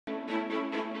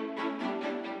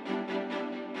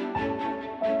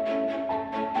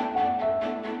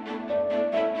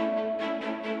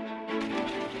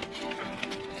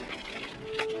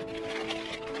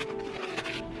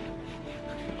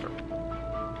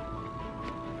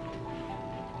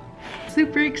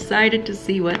Super excited to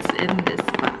see what's in this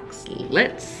box.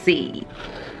 Let's see.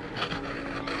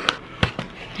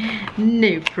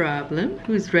 No problem.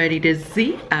 Who's ready to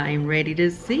see? I'm ready to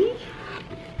see.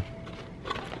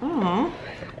 Oh,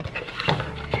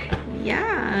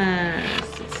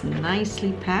 yes, it's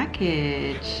nicely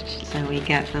packaged. So we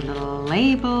got the little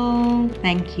label.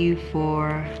 Thank you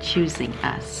for choosing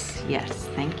us. Yes,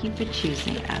 thank you for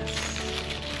choosing us.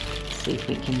 Let's see if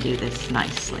we can do this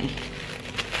nicely.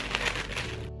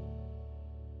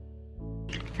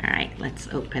 All right, let's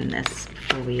open this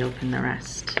before we open the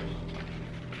rest.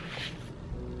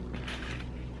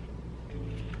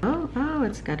 Oh,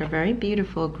 it's got a very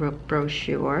beautiful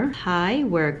brochure. Hi,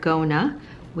 we're Gona.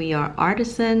 We are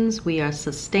artisans, we are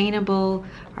sustainable.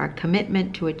 Our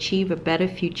commitment to achieve a better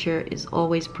future is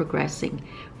always progressing.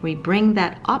 We bring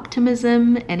that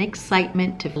optimism and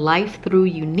excitement to life through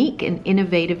unique and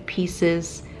innovative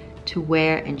pieces to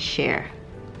wear and share.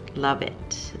 Love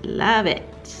it, love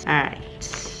it. All right.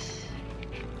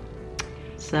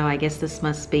 So I guess this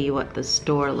must be what the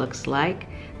store looks like.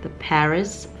 The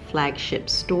Paris flagship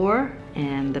store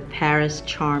and the Paris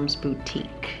Charms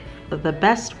Boutique. The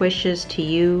best wishes to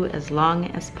you as long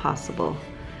as possible.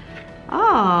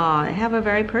 Oh, I have a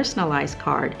very personalized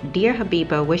card. Dear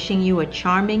Habiba, wishing you a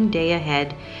charming day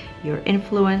ahead. Your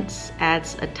influence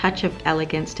adds a touch of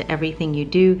elegance to everything you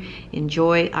do.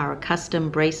 Enjoy our custom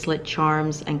bracelet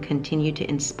charms and continue to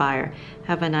inspire.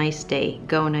 Have a nice day.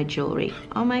 Gona Jewelry.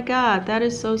 Oh my God, that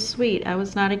is so sweet. I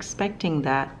was not expecting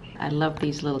that. I love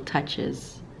these little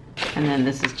touches. And then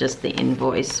this is just the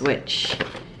invoice, which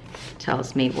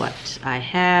tells me what I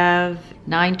have.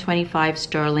 925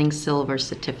 sterling silver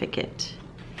certificate.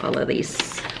 All of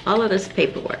this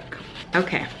paperwork.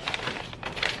 Okay.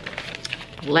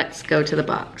 Let's go to the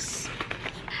box.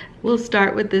 We'll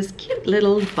start with this cute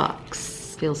little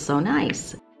box. Feels so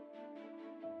nice.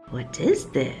 What is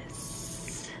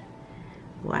this?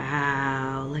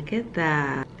 Wow, look at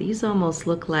that. These almost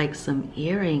look like some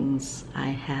earrings I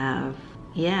have.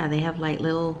 Yeah, they have like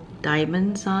little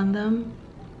diamonds on them.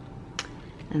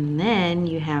 And then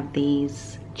you have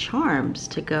these charms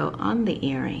to go on the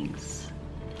earrings.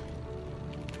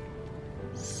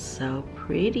 So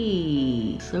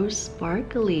pretty, so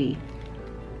sparkly,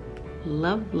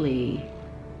 lovely.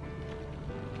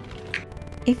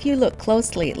 If you look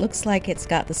closely, it looks like it's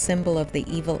got the symbol of the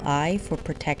evil eye for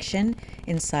protection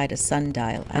inside a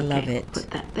sundial. I love it. Put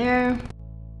that there.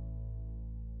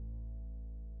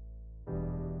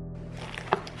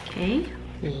 Okay,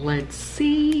 let's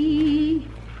see.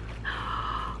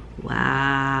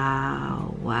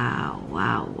 Wow, wow,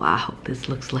 wow, wow. This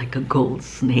looks like a gold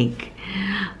snake.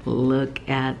 Look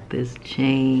at this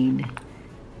chain.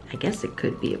 I guess it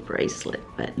could be a bracelet,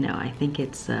 but no, I think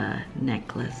it's a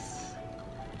necklace.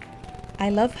 I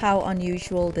love how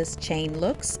unusual this chain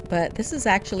looks, but this is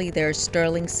actually their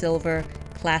sterling silver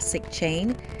classic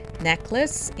chain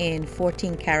necklace in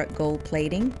 14 karat gold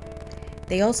plating.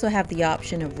 They also have the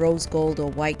option of rose gold or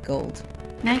white gold.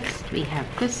 Next we have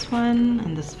this one,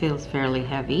 and this feels fairly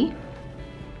heavy.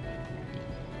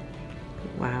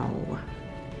 Wow.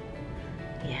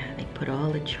 Yeah, they put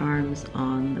all the charms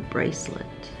on the bracelet.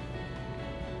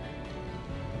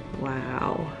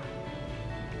 Wow.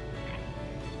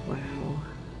 Wow.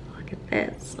 Look at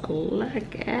this.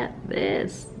 Look at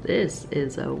this. This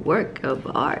is a work of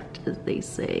art, as they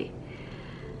say.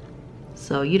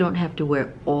 So you don't have to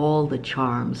wear all the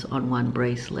charms on one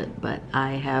bracelet, but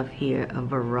I have here a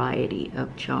variety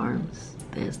of charms.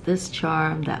 There's this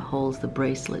charm that holds the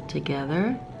bracelet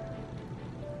together.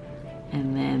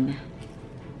 And then,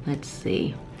 let's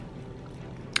see,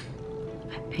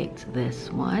 I picked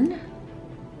this one.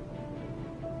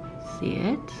 See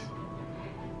it?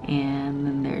 And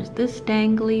then there's this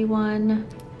dangly one.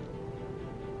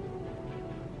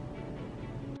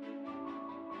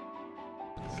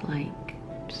 It's like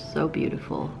so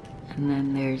beautiful. And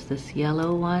then there's this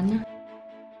yellow one.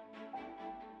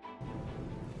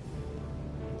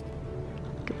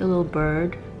 Look at the little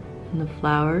bird and the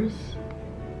flowers.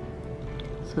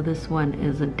 So this one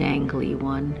is a dangly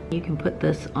one. You can put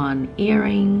this on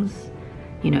earrings.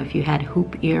 You know, if you had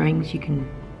hoop earrings, you can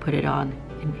put it on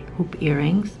in hoop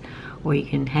earrings, or you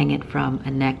can hang it from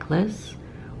a necklace,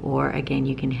 or again,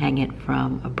 you can hang it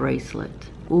from a bracelet.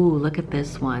 Ooh, look at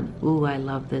this one. Ooh, I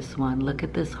love this one. Look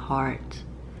at this heart.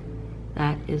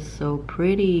 That is so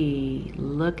pretty.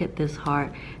 Look at this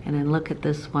heart. And then look at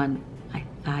this one.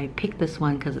 I picked this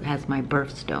one because it has my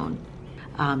birthstone.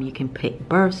 You can pick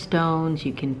birthstones.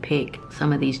 You can pick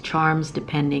some of these charms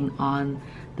depending on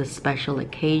the special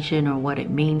occasion or what it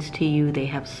means to you. They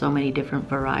have so many different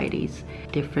varieties,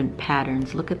 different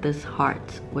patterns. Look at this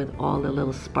heart with all the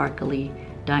little sparkly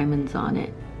diamonds on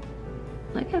it.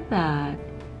 Look at that.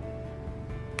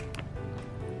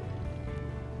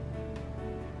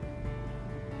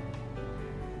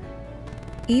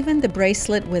 Even the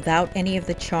bracelet without any of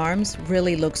the charms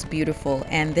really looks beautiful,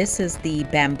 and this is the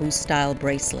bamboo style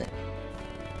bracelet.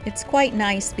 It's quite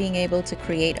nice being able to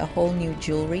create a whole new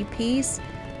jewelry piece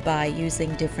by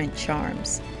using different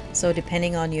charms. So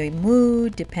depending on your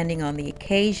mood, depending on the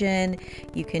occasion,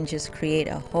 you can just create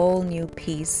a whole new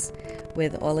piece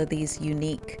with all of these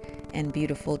unique and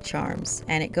beautiful charms,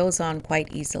 and it goes on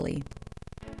quite easily.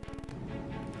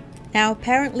 Now,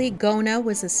 apparently Gona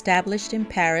was established in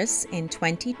Paris in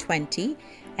 2020,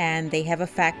 and they have a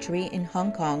factory in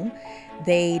Hong Kong.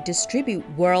 They distribute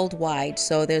worldwide,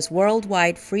 so there's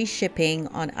worldwide free shipping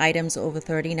on items over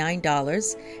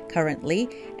 $39 currently,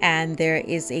 and there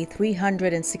is a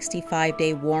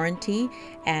 365-day warranty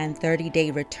and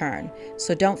 30-day return.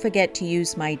 So don't forget to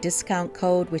use my discount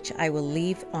code, which I will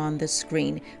leave on the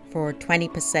screen, for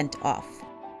 20% off.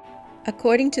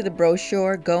 According to the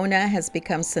brochure, Gona has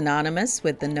become synonymous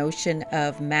with the notion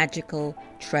of magical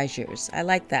treasures. I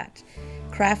like that.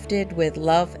 Crafted with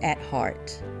love at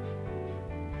heart.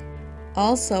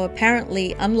 Also,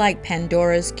 apparently, unlike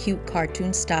Pandora's cute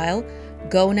cartoon style,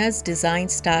 Gona's design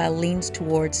style leans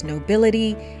towards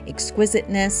nobility,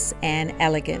 exquisiteness, and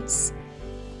elegance.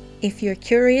 If you're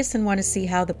curious and want to see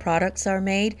how the products are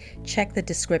made, check the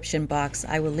description box.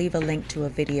 I will leave a link to a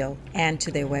video and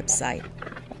to their website.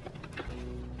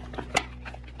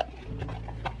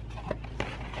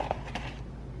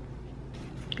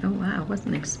 Oh wow, I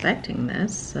wasn't expecting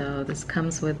this. So this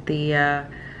comes with the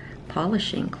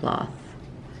polishing cloth.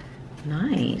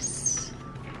 Nice.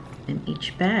 In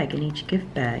each bag, in each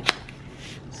gift bag.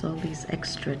 So all these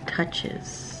extra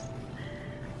touches.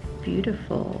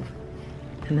 Beautiful.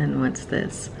 And then what's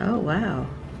this? Oh wow.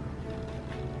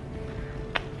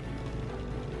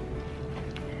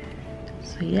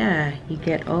 So yeah, you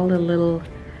get all the little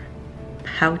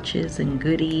pouches and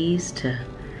goodies to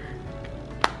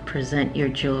present your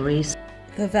jewelry.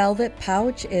 The velvet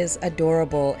pouch is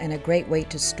adorable and a great way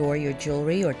to store your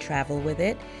jewelry or travel with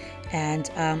it. And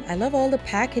I love all the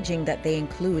packaging that they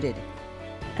included.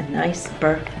 A nice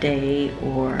birthday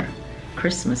or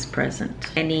Christmas present.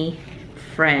 Any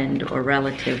friend or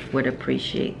relative would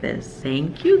appreciate this.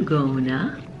 Thank you,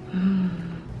 Gona.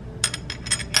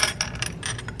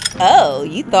 Oh,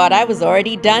 you thought I was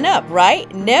already done up,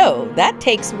 right? No, that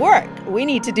takes work. We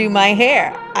need to do my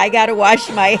hair. I gotta wash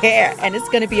my hair, and it's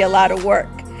gonna be a lot of work.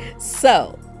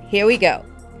 So, here we go.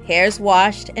 Hair's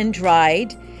washed and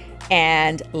dried,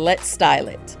 and let's style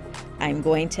it. I'm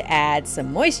going to add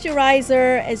some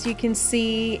moisturizer, as you can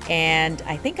see, and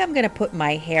I think I'm gonna put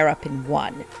my hair up in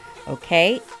one,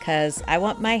 okay? Because I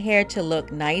want my hair to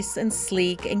look nice and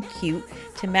sleek and cute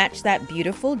to match that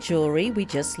beautiful jewelry we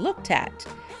just looked at.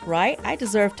 Right? I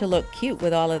deserve to look cute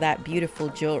with all of that beautiful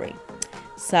jewelry.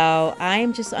 So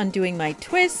I'm just undoing my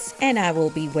twists, and I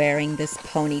will be wearing this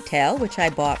ponytail, which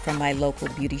I bought from my local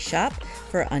beauty shop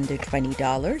for under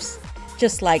 $20.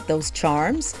 Just like those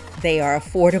charms, they are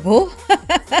affordable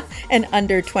and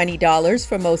under $20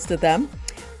 for most of them.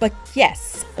 But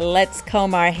yes, let's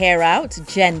comb our hair out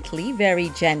gently, very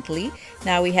gently.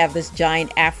 Now we have this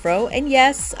giant afro, and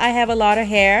yes, I have a lot of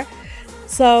hair.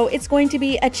 So it's going to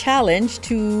be a challenge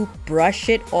to brush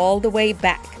it all the way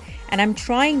back. And I'm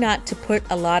trying not to put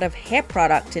a lot of hair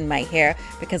product in my hair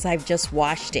because I've just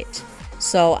washed it.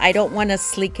 So I don't want to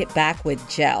sleek it back with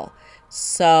gel.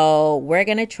 So we're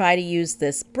going to try to use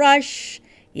this brush.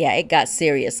 Yeah, it got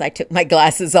serious. I took my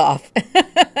glasses off.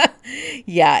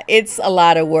 Yeah, it's a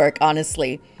lot of work,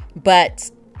 honestly. But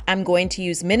I'm going to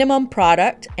use minimum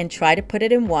product and try to put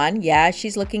it in one. Yeah,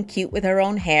 she's looking cute with her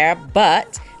own hair,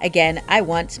 but again, I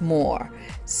want more.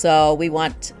 So we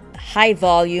want high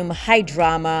volume, high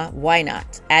drama. Why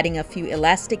not? Adding a few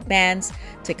elastic bands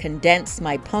to condense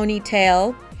my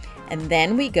ponytail. And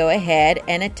then we go ahead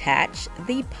and attach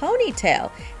the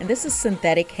ponytail. And this is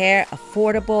synthetic hair,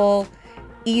 affordable,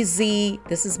 easy.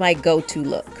 This is my go-to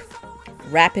look.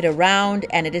 Wrap it around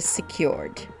and it is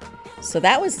secured. So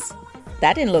that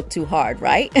didn't look too hard,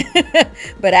 right?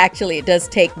 But actually it does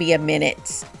take me a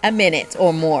minute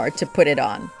or more to put it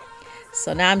on.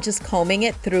 So now I'm just combing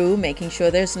it through, making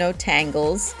sure there's no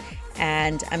tangles.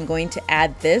 And I'm going to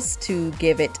add this to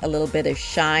give it a little bit of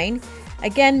shine.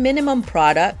 Again, minimum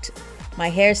product. My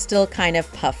hair's still kind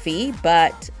of puffy,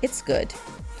 but it's good.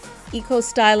 Eco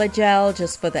Styler gel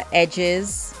just for the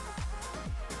edges.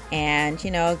 And,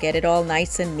 you know, get it all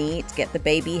nice and neat. Get the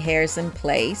baby hairs in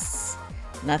place.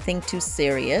 nothing too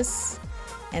serious.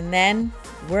 And then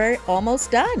we're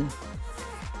almost done.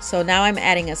 So now I'm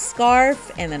adding a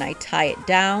scarf and then I tie it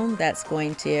down. That's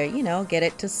going to, you know, get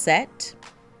it to set.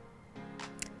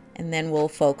 And then we'll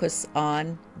focus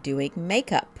on doing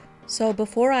makeup. So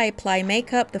before I apply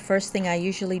makeup, the first thing I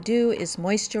usually do is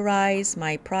moisturize.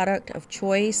 My product of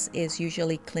choice is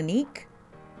usually Clinique.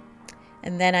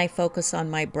 And then I focus on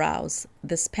my brows.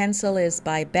 This pencil is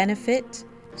by Benefit.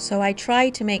 So I try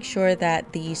to make sure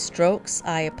that the strokes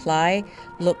I apply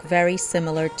look very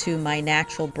similar to my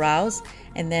natural brows.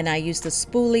 And then I use the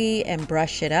spoolie and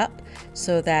brush it up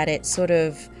so that it sort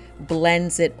of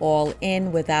blends it all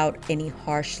in without any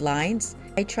harsh lines.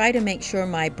 I try to make sure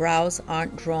my brows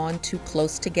aren't drawn too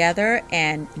close together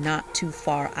and not too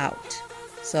far out.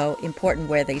 So important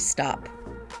where they stop.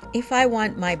 If I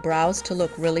want my brows to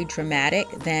look really dramatic,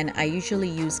 then I usually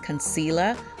use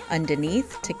concealer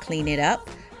underneath to clean it up.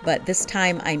 But this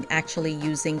time I'm actually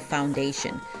using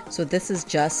foundation. So this is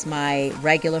just my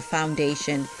regular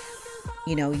foundation,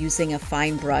 you know, using a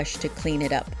fine brush to clean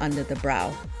it up under the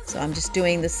brow. So I'm just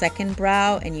doing the second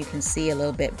brow and you can see a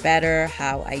little bit better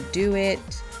how I do it.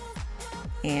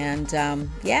 And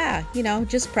yeah, you know,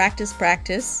 just practice.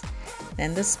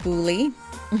 Then the spoolie.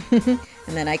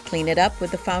 And then I clean it up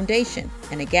with the foundation.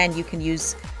 And again, you can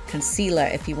use concealer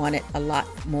if you want it a lot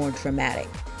more dramatic.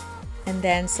 And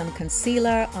then some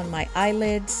concealer on my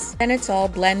eyelids. Then it's all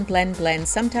blend.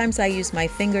 Sometimes I use my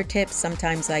fingertips,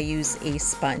 sometimes I use a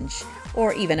sponge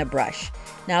or even a brush.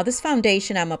 Now this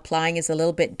foundation I'm applying is a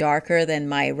little bit darker than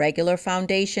my regular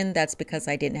foundation. That's because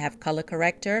I didn't have color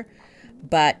corrector.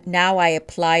 But now I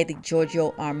apply the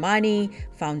Giorgio Armani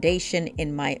foundation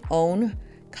in my own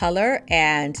color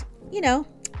and, you know,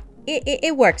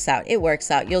 it works out.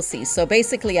 You'll see. So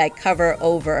basically I cover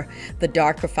over the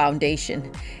darker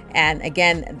foundation. And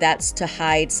again, that's to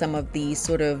hide some of the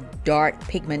sort of dark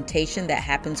pigmentation that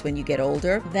happens when you get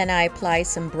older. Then I apply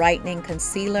some brightening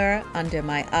concealer under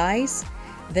my eyes.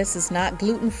 This is not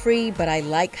gluten-free, but I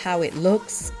like how it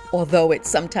looks, although it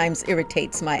sometimes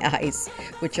irritates my eyes,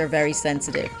 which are very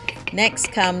sensitive.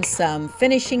 Next comes some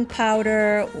finishing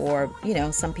powder, or, you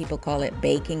know, some people call it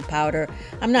baking powder.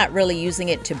 I'm not really using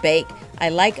it to bake. I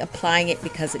like applying it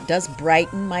because it does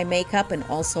brighten my makeup, and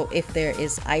also if there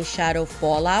is eyeshadow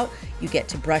fallout, you get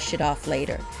to brush it off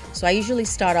later. So I usually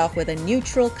start off with a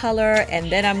neutral color,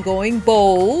 and then I'm going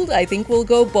bold. I think we'll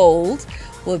go bold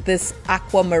with this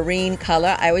aquamarine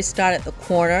color. I always start at the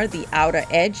corner, the outer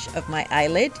edge of my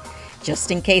eyelid,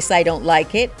 just in case I don't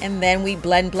like it. And then we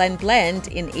blend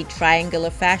in a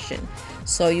triangular fashion.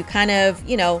 So you kind of,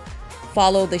 you know,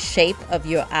 follow the shape of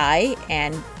your eye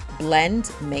and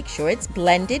blend. Make sure it's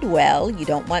blended well. You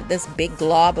don't want this big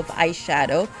glob of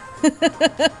eyeshadow.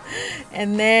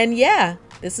 And then, yeah,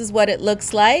 this is what it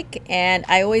looks like. And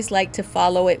I always like to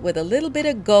follow it with a little bit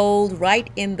of gold right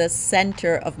in the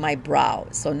center of my brow.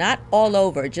 So not all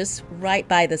over, just right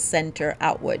by the center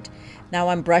outward. Now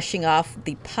I'm brushing off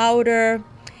the powder.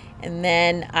 And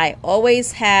then I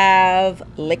always have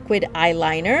liquid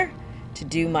eyeliner to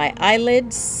do my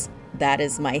eyelids. That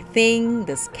is my thing,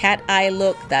 this cat eye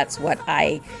look. That's what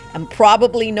I am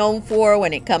probably known for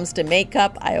when it comes to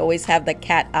makeup. I always have the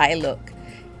cat eye look.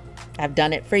 I've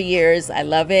done it for years. I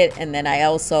love it. And then I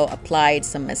also applied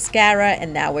some mascara,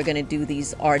 and now we're going to do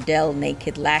these Ardell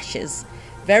Naked Lashes.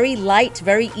 Very light,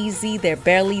 very easy. They're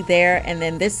barely there. And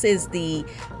then this is the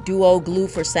Duo Glue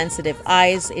for Sensitive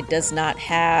Eyes. It does not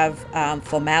have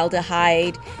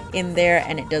formaldehyde in there,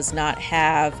 and it does not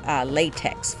have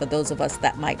latex for those of us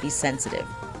that might be sensitive.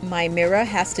 My mirror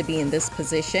has to be in this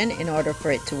position in order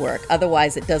for it to work.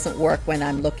 Otherwise, it doesn't work when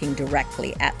I'm looking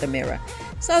directly at the mirror.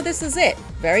 So this is it.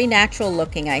 Very natural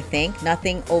looking, I think.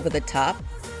 Nothing over the top.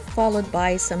 Followed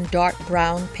by some dark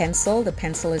brown pencil. The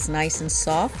pencil is nice and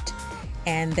soft.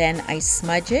 And then I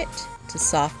smudge it to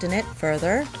soften it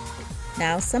further.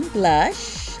 Now some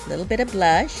blush, a little bit of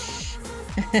blush,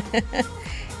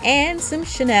 and some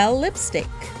Chanel lipstick.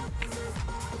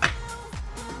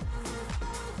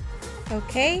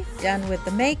 Okay, done with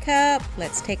the makeup.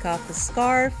 Let's take off the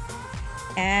scarf,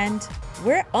 and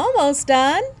we're almost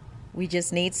done. We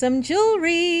just need some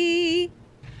jewelry.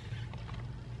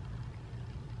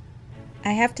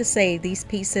 I have to say, these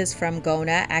pieces from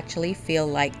Gona actually feel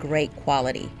like great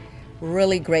quality.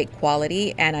 Really great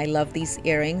quality, and I love these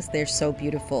earrings. They're so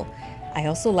beautiful. I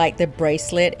also like the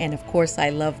bracelet, and of course I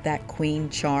love that queen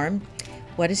charm.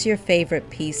 What is your favorite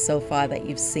piece so far that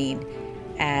you've seen?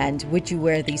 And would you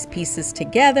wear these pieces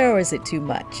together, or is it too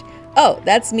much? Oh,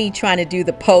 that's me trying to do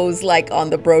the pose like on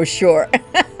the brochure.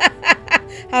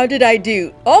 How did I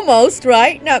do? Almost,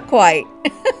 right? Not quite.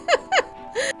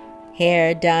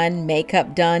 hair done,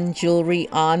 makeup done, jewelry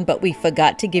on, but we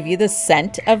forgot to give you the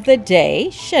scent of the day.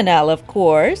 Chanel, of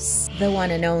course. The one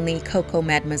and only Coco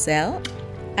Mademoiselle.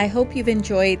 I hope you've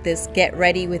enjoyed this Get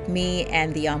Ready with me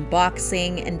and the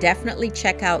unboxing, and definitely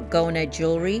check out Gona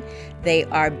jewelry. They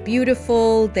are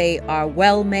beautiful, they are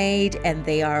well made, and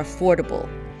they are affordable.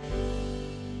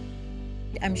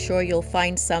 I'm sure you'll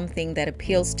find something that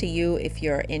appeals to you if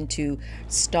you're into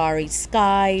starry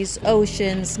skies,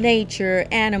 oceans, nature,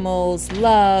 animals,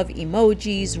 love,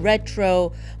 emojis,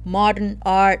 retro, modern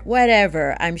art,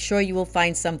 whatever. I'm sure you will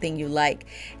find something you like.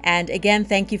 And again,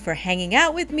 thank you for hanging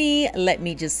out with me. Let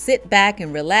me just sit back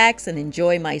and relax and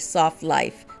enjoy my soft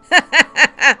life.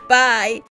 Bye.